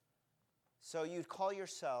So you'd call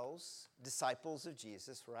yourselves disciples of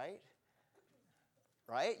Jesus, right?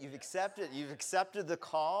 Right? You've accepted the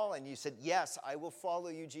call and you said, yes, I will follow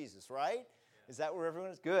you, Jesus, right? Is that where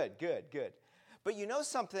everyone is? Good. But you know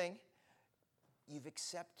something? You've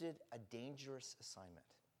accepted a dangerous assignment.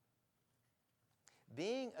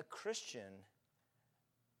 Being a Christian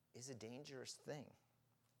is a dangerous thing.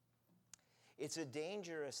 It's a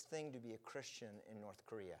dangerous thing to be a Christian in North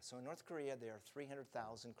Korea. So in North Korea, there are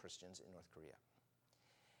 300,000 Christians in North Korea.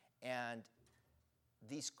 And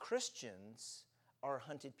these Christians are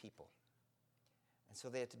hunted people. And so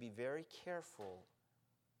they have to be very careful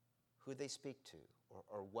who they speak to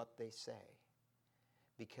or what they say,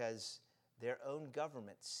 because their own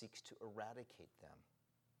government seeks to eradicate them.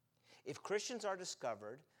 If Christians are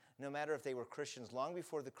discovered, no matter if they were Christians long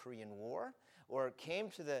before the Korean War or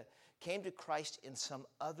came to Christ in some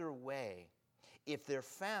other way, if they're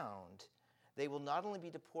found, they will not only be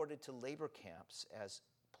deported to labor camps as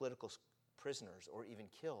political prisoners or even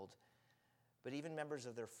killed, but even members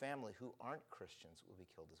of their family who aren't Christians will be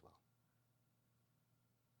killed as well.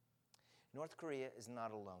 North Korea is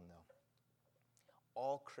not alone, though.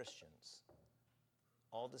 All Christians,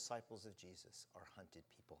 all disciples of Jesus are hunted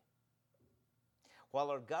people. While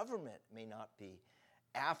our government may not be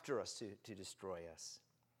after us to destroy us,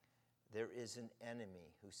 there is an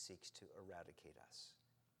enemy who seeks to eradicate us.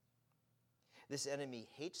 This enemy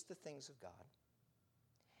hates the things of God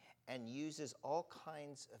and uses all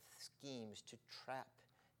kinds of schemes to trap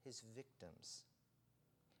his victims.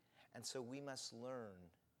 And so we must learn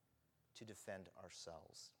to defend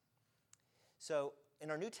ourselves. So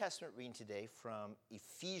in our New Testament reading today from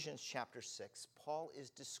Ephesians chapter 6, Paul is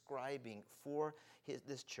describing for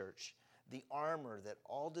this church the armor that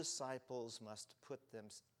all disciples must put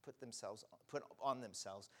on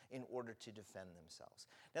themselves in order to defend themselves.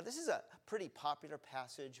 Now, this is a pretty popular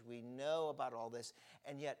passage. We know about all this,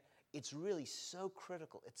 and yet it's really so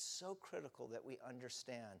critical. It's so critical that we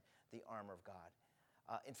understand the armor of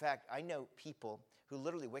God. In fact, I know people who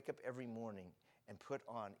literally wake up every morning and put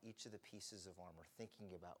on each of the pieces of armor,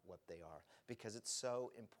 thinking about what they are, because it's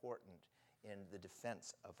so important in the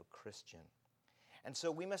defense of a Christian. And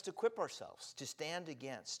so we must equip ourselves to stand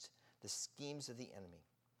against the schemes of the enemy.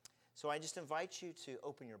 So I just invite you to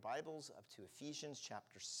open your Bibles up to Ephesians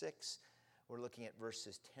chapter 6. We're looking at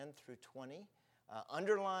verses 10 through 20.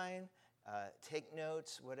 Underline, take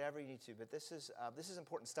notes, whatever you need to. But this is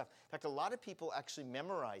important stuff. In fact, a lot of people actually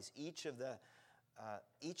memorize each of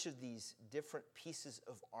these different pieces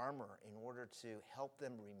of armor in order to help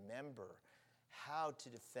them remember how to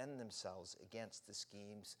defend themselves against the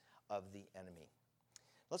schemes of the enemy.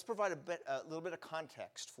 Let's provide a little bit of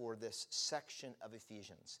context for this section of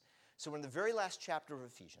Ephesians. So we're in the very last chapter of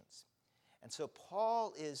Ephesians. And so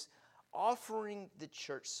Paul is offering the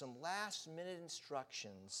church some last-minute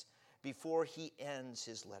instructions before he ends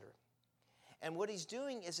his letter. And what he's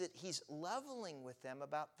doing is that he's leveling with them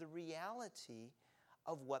about the reality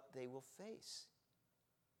of what they will face.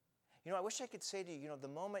 I wish I could say to you, the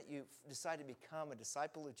moment you decide to become a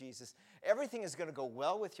disciple of Jesus, everything is going to go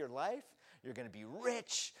well with your life. You're going to be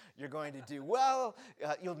rich. You're going to do well.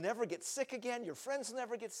 You'll never get sick again. Your friends will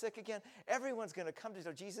never get sick again. Everyone's going to come to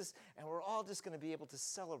know Jesus, and we're all just going to be able to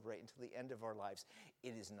celebrate until the end of our lives.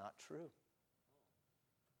 It is not true.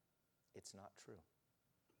 It's not true.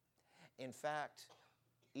 In fact,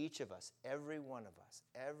 each of us, every one of us,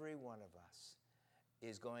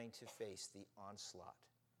 is going to face the onslaught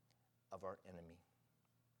of our enemy.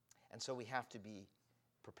 And so we have to be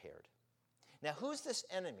prepared. Now, who's this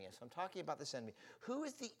enemy? So I'm talking about this enemy. Who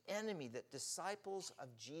is the enemy that disciples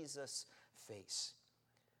of Jesus face?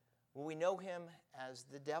 Well, we know him as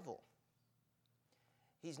the devil.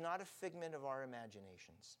 He's not a figment of our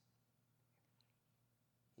imaginations.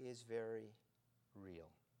 He is very real.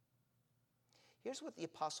 Here's what the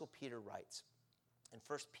Apostle Peter writes in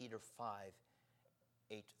 1 Peter 5,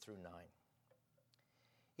 8 through 9.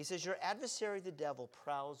 He says, "Your adversary, the devil,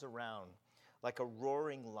 prowls around like a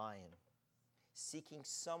roaring lion, seeking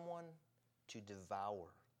someone to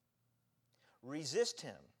devour. Resist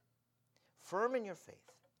him, firm in your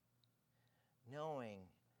faith, knowing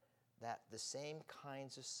that the same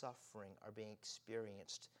kinds of suffering are being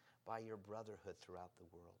experienced by your brotherhood throughout the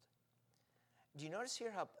world." Do you notice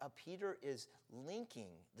here how Peter is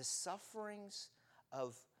linking the sufferings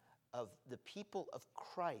of the people of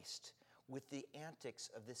Christ with the antics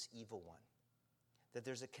of this evil one? That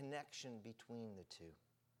there's a connection between the two.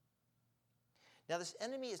 Now, this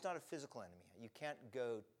enemy is not a physical enemy. You can't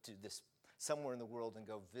go to this somewhere in the world and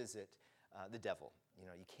go visit the devil.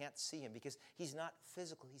 You can't see him because he's not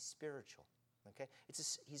physical, he's spiritual. Okay?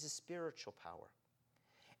 He's a spiritual power.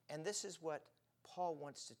 And this is what Paul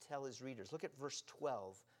wants to tell his readers. Look at verse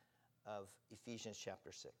 12 of Ephesians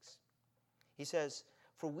chapter 6. He says,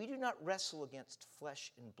 "For we do not wrestle against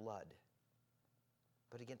flesh and blood,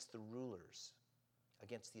 but against the rulers,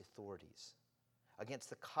 against the authorities, against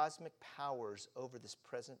the cosmic powers over this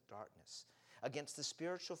present darkness, against the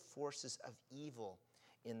spiritual forces of evil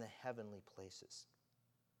in the heavenly places."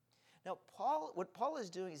 Now, what Paul is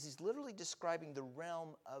doing is he's literally describing the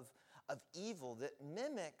realm of evil that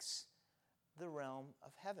mimics the realm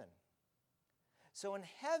of heaven. So in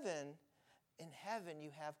heaven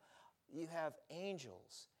you have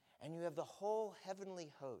angels, and you have the whole heavenly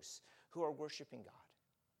hosts who are worshiping God.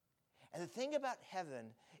 And the thing about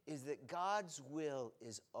heaven is that God's will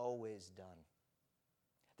is always done.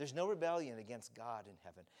 There's no rebellion against God in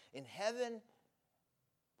heaven. In heaven,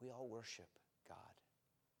 we all worship God.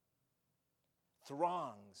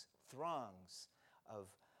 Throngs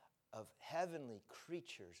of heavenly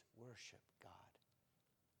creatures worship God.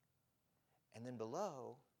 And then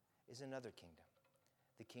below is another kingdom,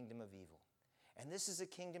 the kingdom of evil. And this is a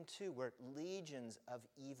kingdom too where legions of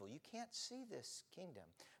evil, you can't see this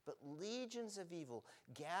kingdom, but legions of evil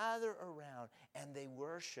gather around and they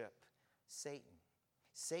worship Satan.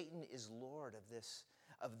 Satan is Lord of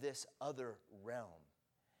this other realm.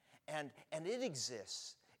 And it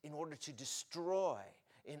exists in order to destroy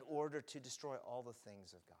all the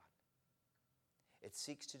things of God. It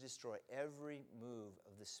seeks to destroy every move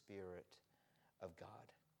of the Spirit of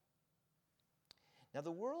God. Now,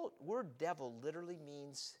 the word devil literally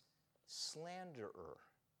means slanderer.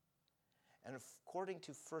 And according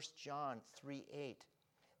to 1 John 3:8,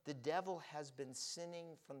 the devil has been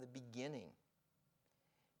sinning from the beginning.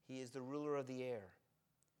 He is the ruler of the air,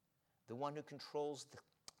 the one who controls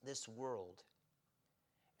this world,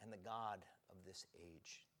 and the God of this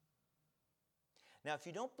age. Now, if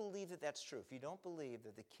you don't believe that that's true, if you don't believe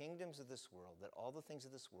that the kingdoms of this world, that all the things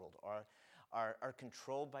of this world are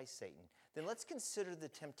controlled by Satan, then let's consider the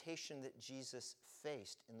temptation that Jesus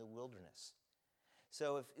faced in the wilderness.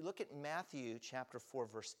 So if you look at Matthew chapter 4,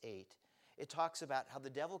 verse 8, it talks about how the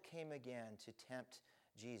devil came again to tempt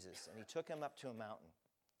Jesus, and he took him up to a mountain.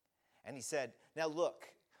 And he said, "Now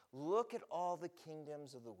look at all the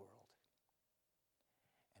kingdoms of the world."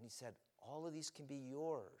 And he said, "All of these can be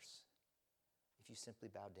yours if you simply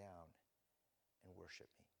bow down and worship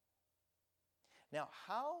me." Now,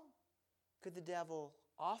 how could the devil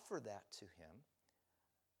offer that to him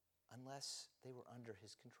unless they were under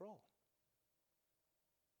his control?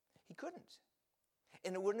 He couldn't.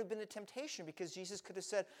 And it wouldn't have been a temptation because Jesus could have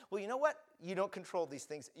said, "Well, you know what? You don't control these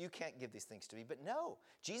things. You can't give these things to me." But no,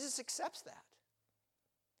 Jesus accepts that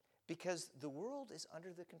because the world is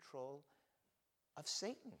under the control of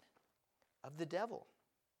Satan, of the devil.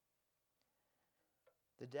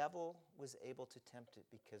 The devil was able to tempt it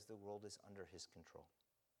because the world is under his control.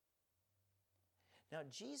 Now,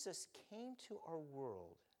 Jesus came to our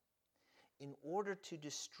world in order to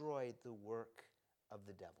destroy the work of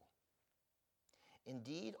the devil.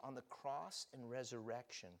 Indeed, on the cross and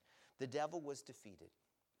resurrection, the devil was defeated.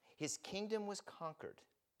 His kingdom was conquered.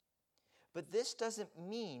 But this doesn't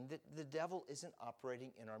mean that the devil isn't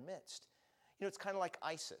operating in our midst. You know, it's kind of like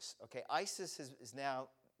ISIS, okay? ISIS is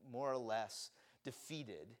now more or less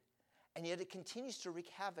defeated, and yet it continues to wreak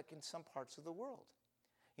havoc in some parts of the world.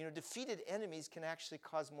 You know, defeated enemies can actually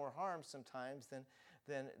cause more harm sometimes than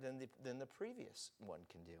the previous one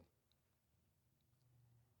can do.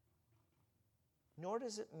 Nor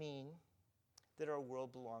does it mean that our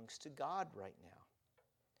world belongs to God right now.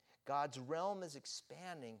 God's realm is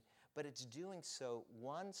expanding, but it's doing so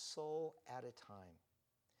one soul at a time.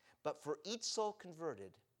 But for each soul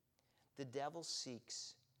converted, the devil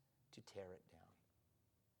seeks to tear it down.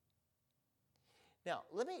 Now,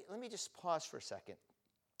 let me just pause for a second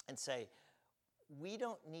and say, we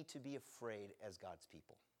don't need to be afraid as God's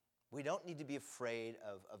people. We don't need to be afraid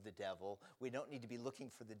of the devil. We don't need to be looking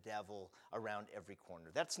for the devil around every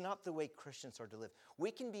corner. That's not the way Christians are to live.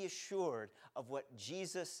 We can be assured of what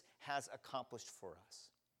Jesus has accomplished for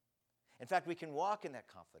us. In fact, we can walk in that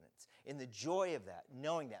confidence, in the joy of that,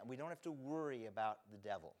 knowing that. We don't have to worry about the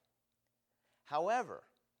devil. However,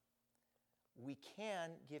 we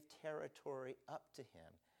can give territory up to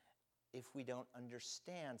him if we don't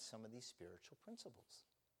understand some of these spiritual principles.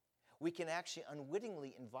 We can actually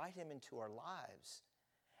unwittingly invite him into our lives,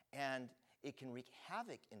 and it can wreak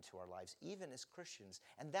havoc into our lives, even as Christians.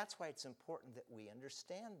 And that's why it's important that we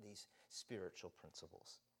understand these spiritual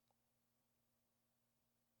principles.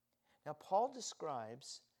 Now, Paul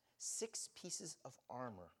describes 6 pieces of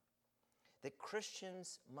armor that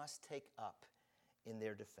Christians must take up in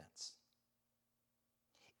their defense.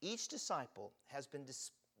 Each disciple has been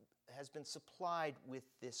has been supplied with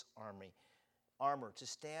this armor to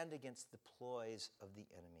stand against the ploys of the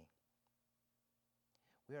enemy.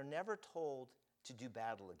 We are never told to do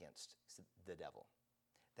battle against the devil.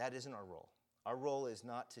 That isn't our role. Our role is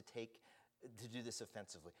not to do this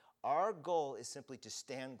offensively. Our goal is simply to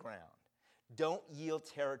stand ground. Don't yield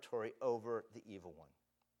territory over the evil one.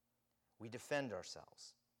 We defend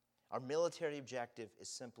ourselves. Our military objective is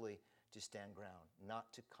simply to stand ground,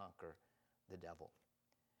 not to conquer the devil.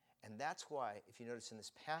 And that's why, if you notice in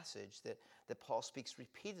this passage, that Paul speaks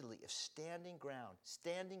repeatedly of standing ground,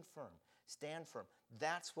 standing firm, stand firm.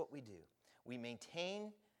 That's what we do. We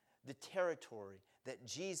maintain the territory that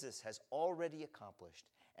Jesus has already accomplished,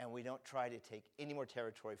 and we don't try to take any more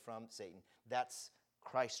territory from Satan. That's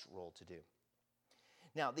Christ's role to do.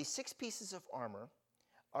 Now, these 6 pieces of armor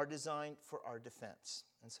are designed for our defense.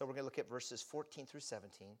 And so we're going to look at verses 14 through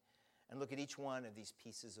 17 and look at each one of these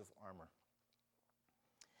pieces of armor.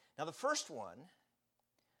 Now, the first one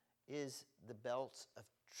is the belt of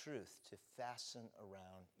truth to fasten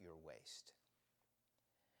around your waist.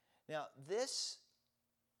 Now, this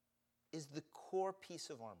is the core piece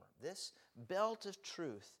of armor. This belt of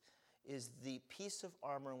truth is the piece of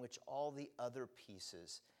armor in which all the other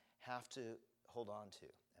pieces have to hold on to.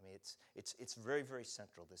 I mean, it's very, very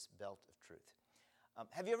central, this belt of truth.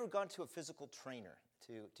 Have you ever gone to a physical trainer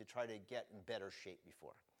to try to get in better shape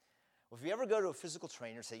before? Well, if you ever go to a physical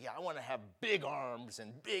trainer and say, yeah, I want to have big arms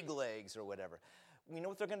and big legs or whatever, you know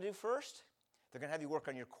what they're going to do first? They're going to have you work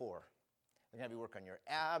on your core. They're going to have you work on your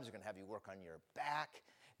abs. They're going to have you work on your back,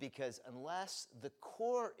 because unless the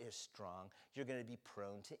core is strong, you're going to be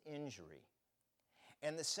prone to injury.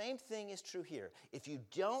 And the same thing is true here. If you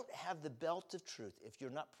don't have the belt of truth,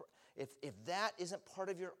 if that isn't part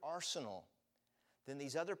of your arsenal, then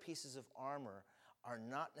these other pieces of armor are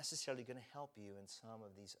not necessarily going to help you in some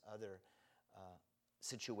of these other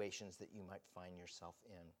situations that you might find yourself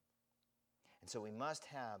in. And so we must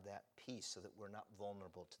have that piece so that we're not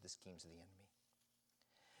vulnerable to the schemes of the enemy.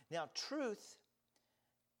 Now, truth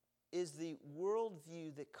is the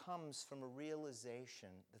worldview that comes from a realization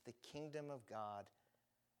that the kingdom of God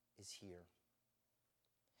is here.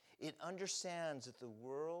 It understands that the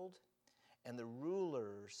world and the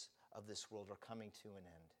rulers of this world are coming to an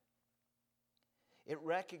end. It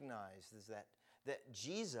recognizes that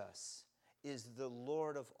Jesus is the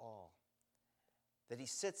Lord of all, that he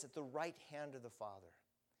sits at the right hand of the Father.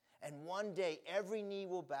 And one day every knee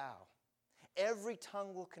will bow, every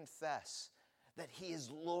tongue will confess that he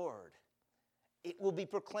is Lord. It will be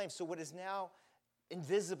proclaimed. So what is now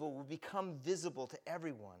invisible will become visible to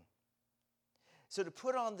everyone. So to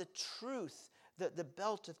put on the truth, the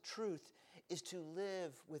belt of truth, is to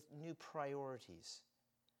live with new priorities,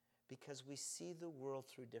 because we see the world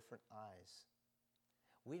through different eyes.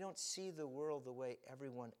 We don't see the world the way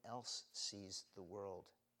everyone else sees the world.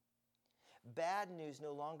 Bad news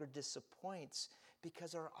no longer disappoints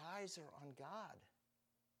because our eyes are on God.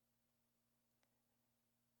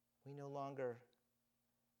 We no longer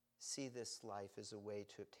see this life as a way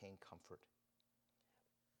to obtain comfort,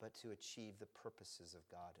 but to achieve the purposes of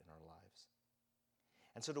God in our lives.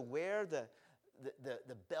 And so to wear the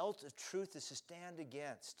belt of truth is to stand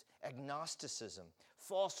against agnosticism,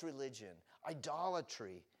 false religion,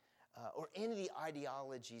 idolatry, or any of the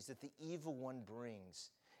ideologies that the evil one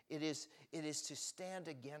brings. It is to stand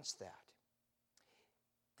against that.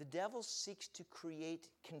 The devil seeks to create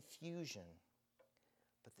confusion,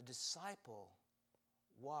 but the disciple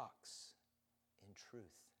walks in truth.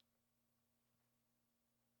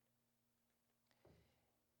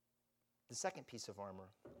 The second piece of armor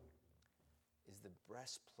is the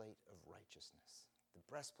breastplate of righteousness. The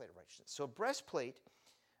breastplate of righteousness. So a breastplate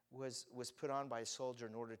was put on by a soldier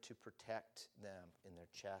in order to protect them in their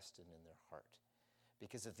chest and in their heart.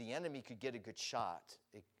 Because if the enemy could get a good shot,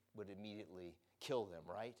 it would immediately kill them,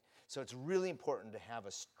 right? So it's really important to have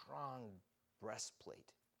a strong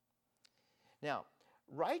breastplate. Now,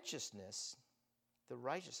 righteousness, the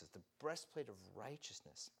breastplate of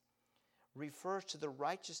righteousness, refers to the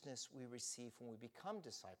righteousness we receive when we become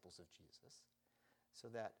disciples of Jesus, so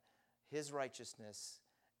that his righteousness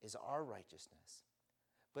is our righteousness.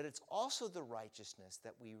 But it's also the righteousness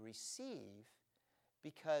that we receive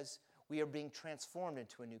because we are being transformed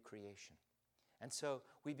into a new creation. And so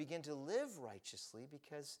we begin to live righteously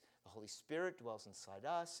because the Holy Spirit dwells inside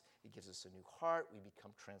us. It gives us a new heart. We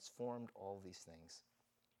become transformed, all these things.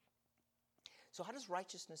 So how does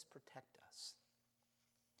righteousness protect us?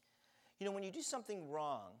 You know, when you do something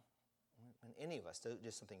wrong, when any of us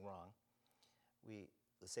do something wrong,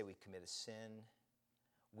 let's say we commit a sin,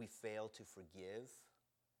 we fail to forgive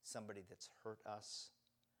somebody that's hurt us,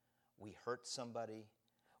 we hurt somebody,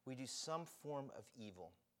 we do some form of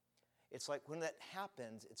evil. It's like when that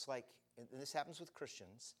happens, it's like, and this happens with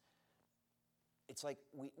Christians, it's like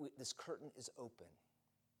this curtain is open.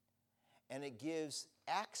 And it gives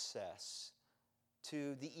access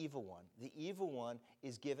to the evil one. The evil one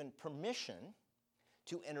is given permission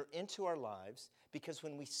to enter into our lives, because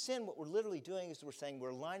when we sin, what we're literally doing is we're saying we're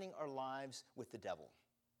aligning our lives with the devil.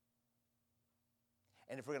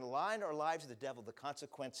 And if we're going to align our lives with the devil, the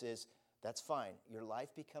consequence is, that's fine. Your life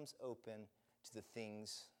becomes open to the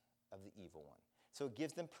things of the evil one. So it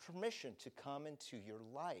gives them permission to come into your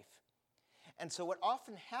life. And so what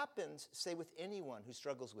often happens, say with anyone who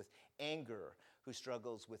struggles with anger, who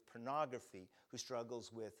struggles with pornography, who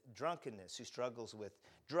struggles with drunkenness, who struggles with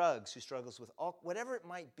drugs, who struggles with whatever it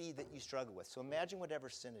might be that you struggle with. So imagine whatever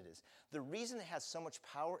sin it is. The reason it has so much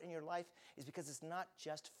power in your life is because it's not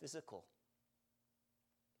just physical.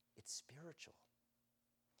 It's spiritual.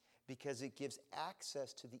 Because it gives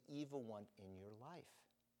access to the evil one in your life.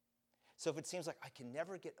 So if it seems like I can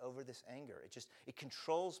never get over this anger, it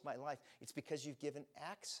controls my life, it's because you've given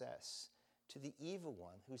access to the evil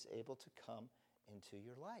one who's able to come into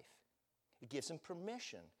your life. It gives him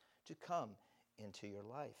permission to come into your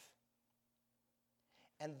life.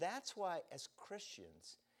 And that's why, as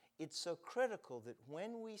Christians, it's so critical that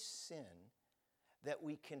when we sin, that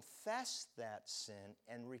we confess that sin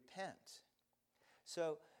and repent.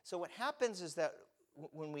 So what happens is that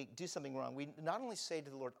when we do something wrong, we not only say to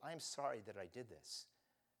the Lord, I'm sorry that I did this,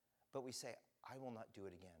 but we say, I will not do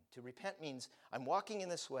it again. To repent means I'm walking in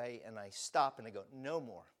this way and I stop and I go, no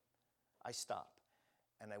more. I stop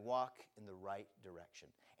and I walk in the right direction.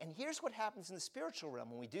 And here's what happens in the spiritual realm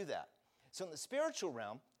when we do that. So in the spiritual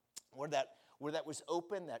realm, where that was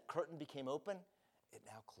open, that curtain became open, it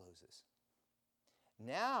now closes.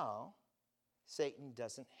 Now, Satan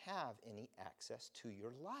doesn't have any access to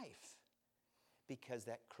your life because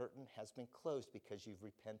that curtain has been closed because you've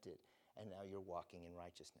repented and now you're walking in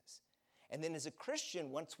righteousness. And then as a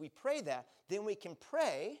Christian, once we pray that, then we can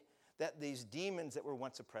pray that these demons that were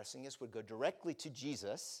once oppressing us would go directly to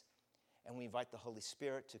Jesus, and we invite the Holy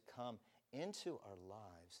Spirit to come into our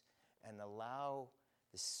lives and allow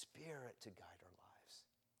the Spirit to guide our lives.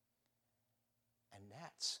 And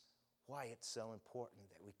that's why it's so important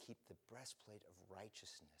that we keep the breastplate of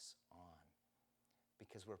righteousness on,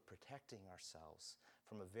 because we're protecting ourselves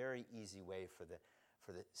from a very easy way for the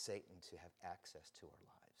Satan to have access to our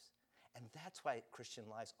lives. And that's why Christian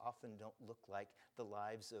lives often don't look like the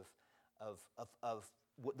lives of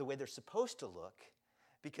the way they're supposed to look,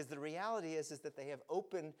 because the reality is that they have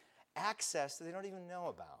open access that they don't even know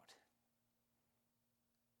about.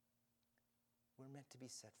 We're meant to be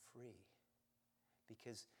set free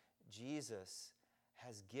because Jesus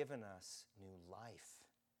has given us new life.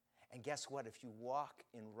 And guess what? If you walk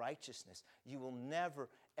in righteousness, you will never,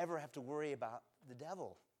 ever have to worry about the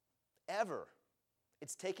devil. Ever.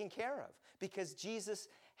 It's taken care of because Jesus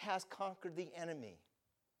has conquered the enemy.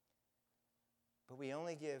 But we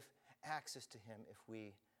only give access to him if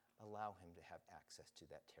we allow him to have access to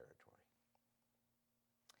that territory.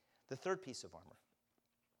 The third piece of armor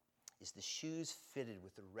is the shoes fitted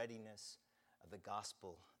with the readiness of the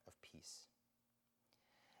gospel of peace.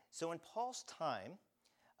 So in Paul's time,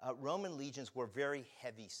 Roman legions wore very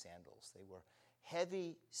heavy sandals. They were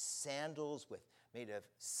heavy sandals made of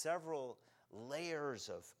several layers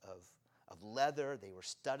of leather. They were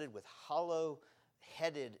studded with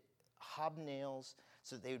hollow-headed hobnails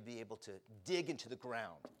so that they would be able to dig into the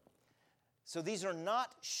ground. So these are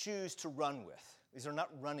not shoes to run with. These are not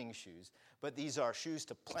running shoes, but these are shoes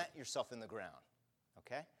to plant yourself in the ground.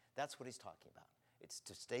 Okay? That's what he's talking about. It's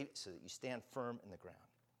to stay so that you stand firm in the ground.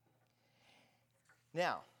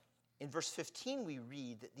 Now, in verse 15, we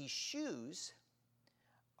read that these shoes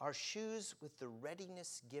are shoes with the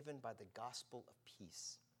readiness given by the gospel of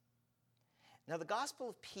peace. Now, the gospel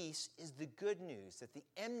of peace is the good news that the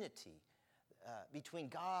enmity between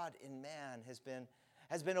God and man has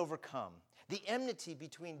been overcome. The enmity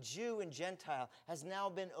between Jew and Gentile has now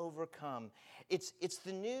been overcome. It's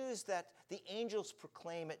the news that the angels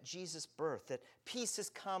proclaim at Jesus' birth, that peace has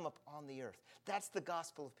come upon the earth. That's the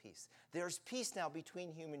gospel of peace. There's peace now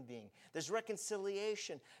between human beings. There's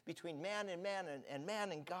reconciliation between man and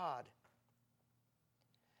man and God.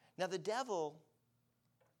 Now, the devil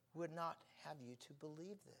would not have you to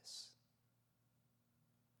believe this.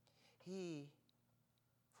 He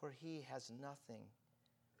has nothing.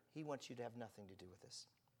 He wants you to have nothing to do with this.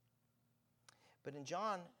 But in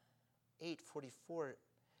John 8:44,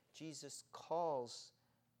 Jesus calls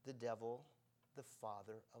the devil the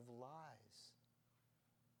father of lies.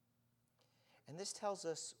 And this tells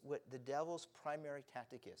us what the devil's primary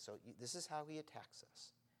tactic is. So this is how he attacks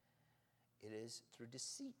us. It is through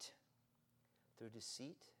deceit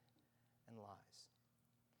and lies.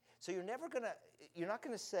 So you're not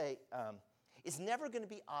going to say, it's never going to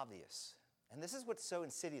be obvious. And this is what's so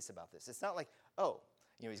insidious about this. It's not like,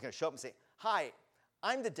 he's going to show up and say, hi,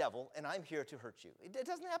 I'm the devil, and I'm here to hurt you. It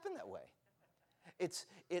doesn't happen that way.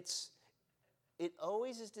 It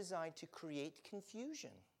always is designed to create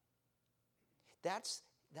confusion. That's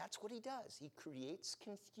what he does. He creates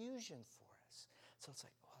confusion for us. So it's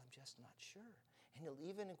like, I'm just not sure. And he'll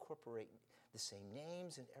even incorporate the same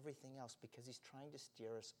names and everything else because he's trying to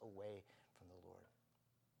steer us away from the Lord.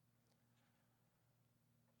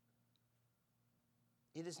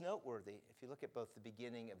 It is noteworthy, if you look at both the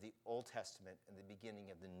beginning of the Old Testament and the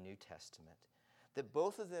beginning of the New Testament, that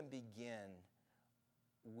both of them begin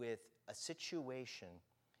with a situation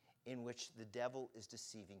in which the devil is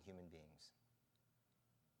deceiving human beings.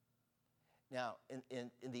 Now,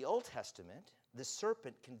 in the Old Testament, the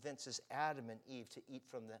serpent convinces Adam and Eve to eat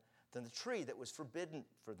from the tree that was forbidden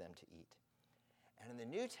for them to eat. And in the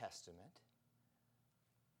New Testament,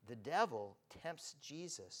 the devil tempts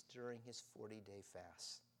Jesus during his 40-day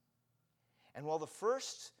fast. And while the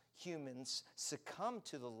first humans succumb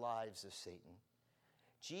to the lies of Satan,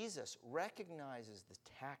 Jesus recognizes the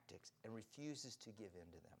tactics and refuses to give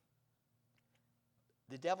in to them.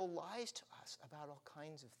 The devil lies to us about all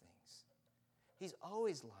kinds of things. He's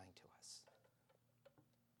always lying to us.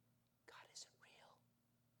 God isn't real.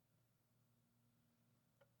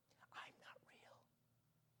 I'm not real.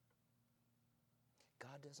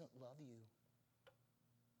 God doesn't love you.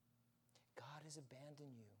 God has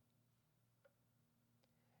abandoned you.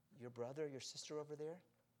 Your brother, your sister over there,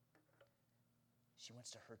 she wants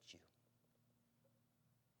to hurt you.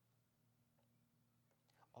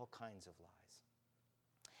 All kinds of lies.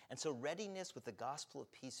 And so readiness with the gospel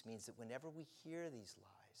of peace means that whenever we hear these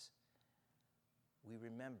lies, we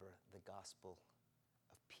remember the gospel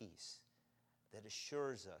of peace that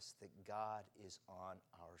assures us that God is on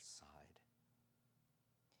our side.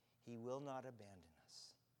 He will not abandon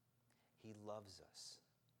us. He loves us,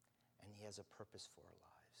 and he has a purpose for our lives.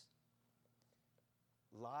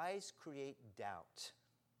 Lies create doubt.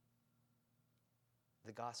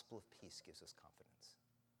 The gospel of peace gives us confidence.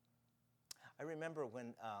 I remember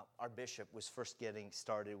when our bishop was first getting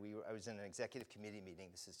started, I was in an executive committee meeting.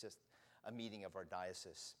 This is just a meeting of our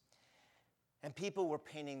diocese. And people were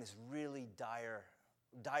painting this really dire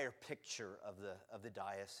picture of the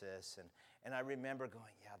diocese. And I remember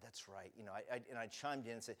going, yeah, that's right. And I chimed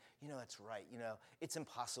in and said, that's right. It's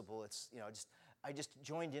impossible. I just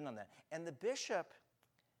joined in on that. And the bishop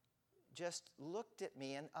just looked at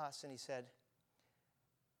me and us and he said,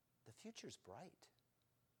 the future's bright.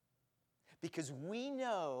 Because we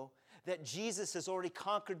know that Jesus has already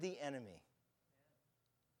conquered the enemy.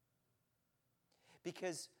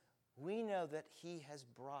 Because we know that he has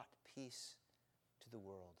brought peace to the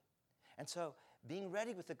world. And so being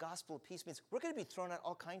ready with the gospel of peace means we're going to be thrown at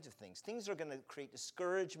all kinds of things. Things that are going to create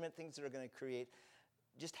discouragement, things that are going to create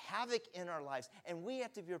just havoc in our lives. And we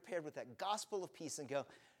have to be prepared with that gospel of peace and go,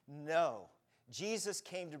 no, Jesus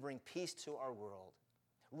came to bring peace to our world.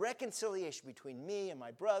 Reconciliation between me and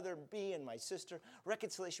my brother, me and my sister,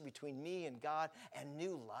 reconciliation between me and God, and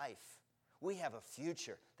new life. We have a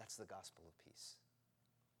future. That's the gospel of peace.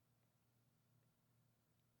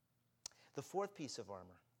 The fourth piece of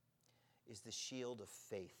armor is the shield of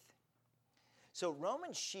faith. So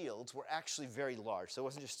Roman shields were actually very large. So it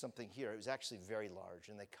wasn't just something here. It was actually very large,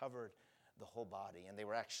 and they covered the whole body, and they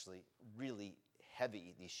were actually really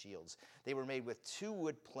heavy, these shields. They were made with 2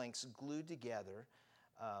 wood planks glued together,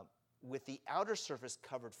 with the outer surface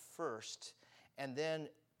covered first, and then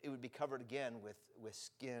it would be covered again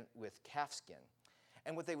with calf skin.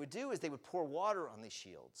 And what they would do is they would pour water on these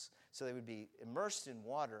shields. So they would be immersed in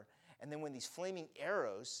water, and then when these flaming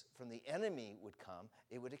arrows from the enemy would come,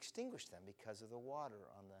 it would extinguish them because of the water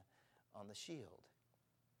on the shield.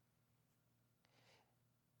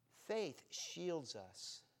 Faith shields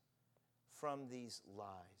us from these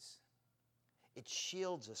lies. It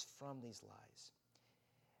shields us from these lies.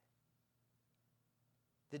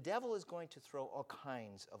 The devil is going to throw all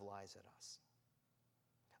kinds of lies at us.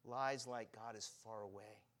 Lies like God is far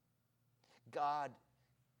away. God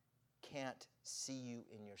can't see you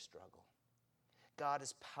in your struggle. God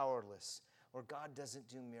is powerless, or God doesn't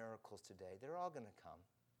do miracles today. They're all going to come.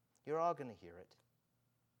 You're all going to hear it.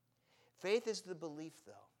 Faith is the belief,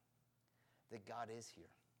 though, that God is here,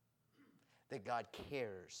 that God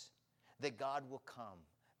cares, that God will come,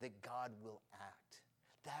 that God will act.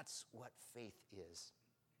 That's what faith is.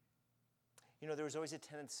 There was always a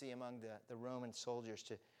tendency among the Roman soldiers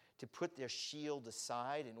to put their shield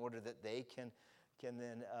aside in order that they can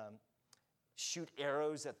then shoot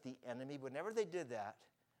arrows at the enemy. Whenever they did that,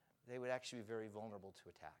 they would actually be very vulnerable to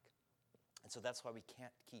attack. And so that's why we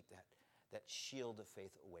can't keep that shield of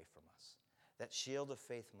faith away from us. That shield of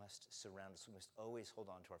faith must surround us. We must always hold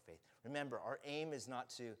on to our faith. Remember, our aim is not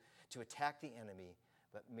to attack the enemy,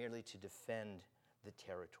 but merely to defend the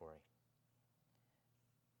territory.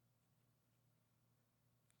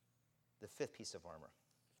 The fifth piece of armor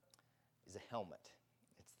is a helmet.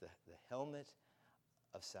 It's the helmet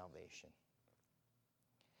of salvation.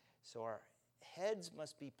 So our heads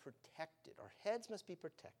must be protected. Our heads must be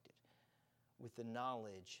protected with the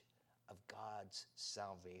knowledge of God's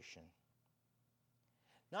salvation.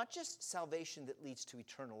 Not just salvation that leads to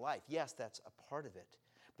eternal life. Yes, that's a part of it.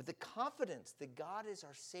 But the confidence that God is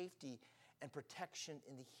our safety and protection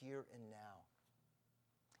in the here and now.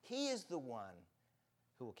 He is the one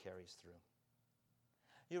who will carry us through.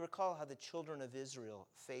 You recall how the children of Israel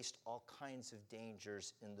faced all kinds of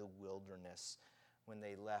dangers in the wilderness when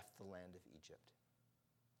they left the land of Egypt.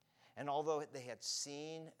 And although they had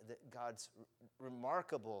seen God's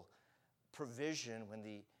remarkable provision when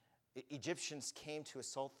the Egyptians came to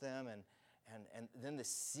assault them, and then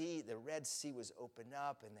the Red Sea was opened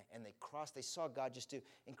up, and they crossed. They saw God just do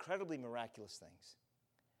incredibly miraculous things.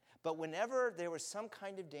 But whenever there was some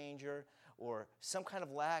kind of danger or some kind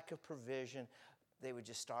of lack of provision, they would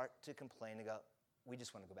just start to complain and go, we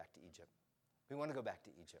just want to go back to Egypt. We want to go back to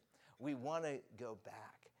Egypt. We want to go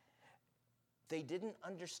back. They didn't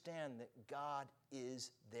understand that God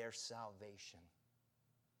is their salvation.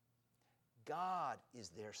 God is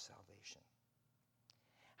their salvation.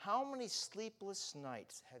 How many sleepless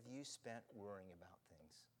nights have you spent worrying about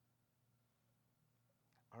things?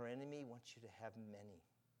 Our enemy wants you to have many.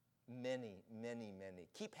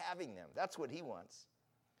 Keep having them. That's what he wants.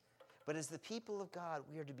 But as the people of God,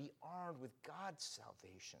 we are to be armed with God's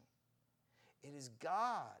salvation. It is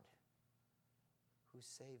God who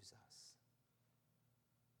saves us.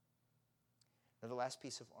 Now, the last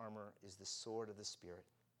piece of armor is the sword of the Spirit,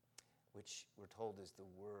 which we're told is the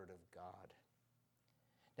Word of God.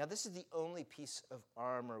 Now, this is the only piece of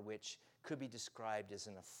armor which could be described as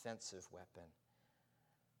an offensive weapon.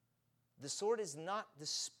 The sword is not the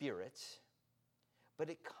Spirit, but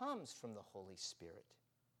it comes from the Holy Spirit.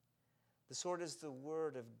 The sword is the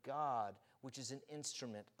Word of God, which is an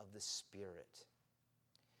instrument of the Spirit.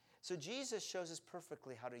 So Jesus shows us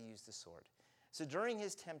perfectly how to use the sword. So during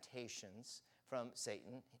his temptations from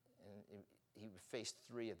Satan, and he faced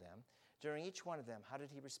 3 of them, during each one of them, how did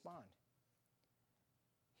he respond?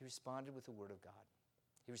 He responded with the Word of God.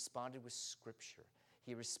 He responded with Scripture.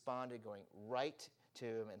 He responded going right to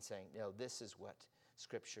him and saying, no, this is what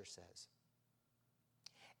Scripture says.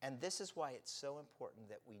 And this is why it's so important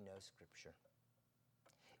that we know Scripture.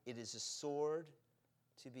 It is a sword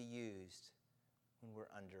to be used when we're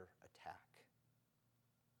under attack.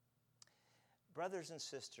 Brothers and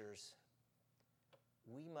sisters,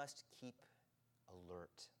 we must keep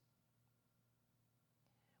alert.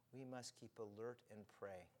 We must keep alert and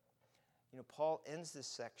pray. You know, Paul ends this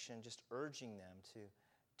section just urging them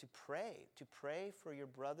to pray for your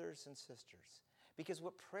brothers and sisters. Because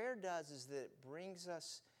what prayer does is that it brings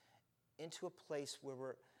us into a place where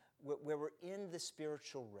we're in the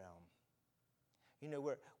spiritual realm. You know,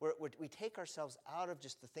 where we take ourselves out of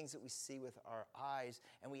just the things that we see with our eyes,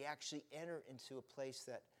 and we actually enter into a place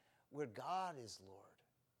where God is Lord.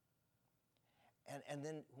 And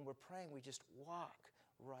then when we're praying, we just walk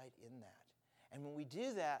right in that. And when we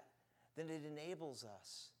do that, then it enables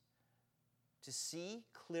us to see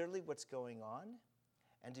clearly what's going on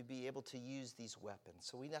and to be able to use these weapons.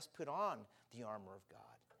 So we must put on the armor of God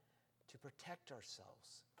to protect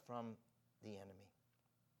ourselves from the enemy.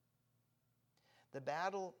 The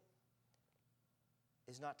battle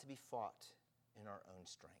is not to be fought in our own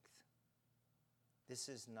strength. This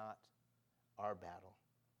is not our battle.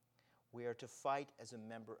 We are to fight as a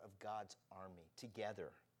member of God's army,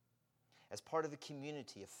 together, as part of the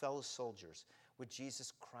community of fellow soldiers with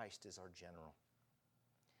Jesus Christ as our general.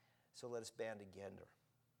 So let us band together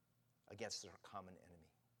against our common enemy.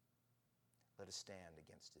 Let us stand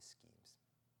against his schemes.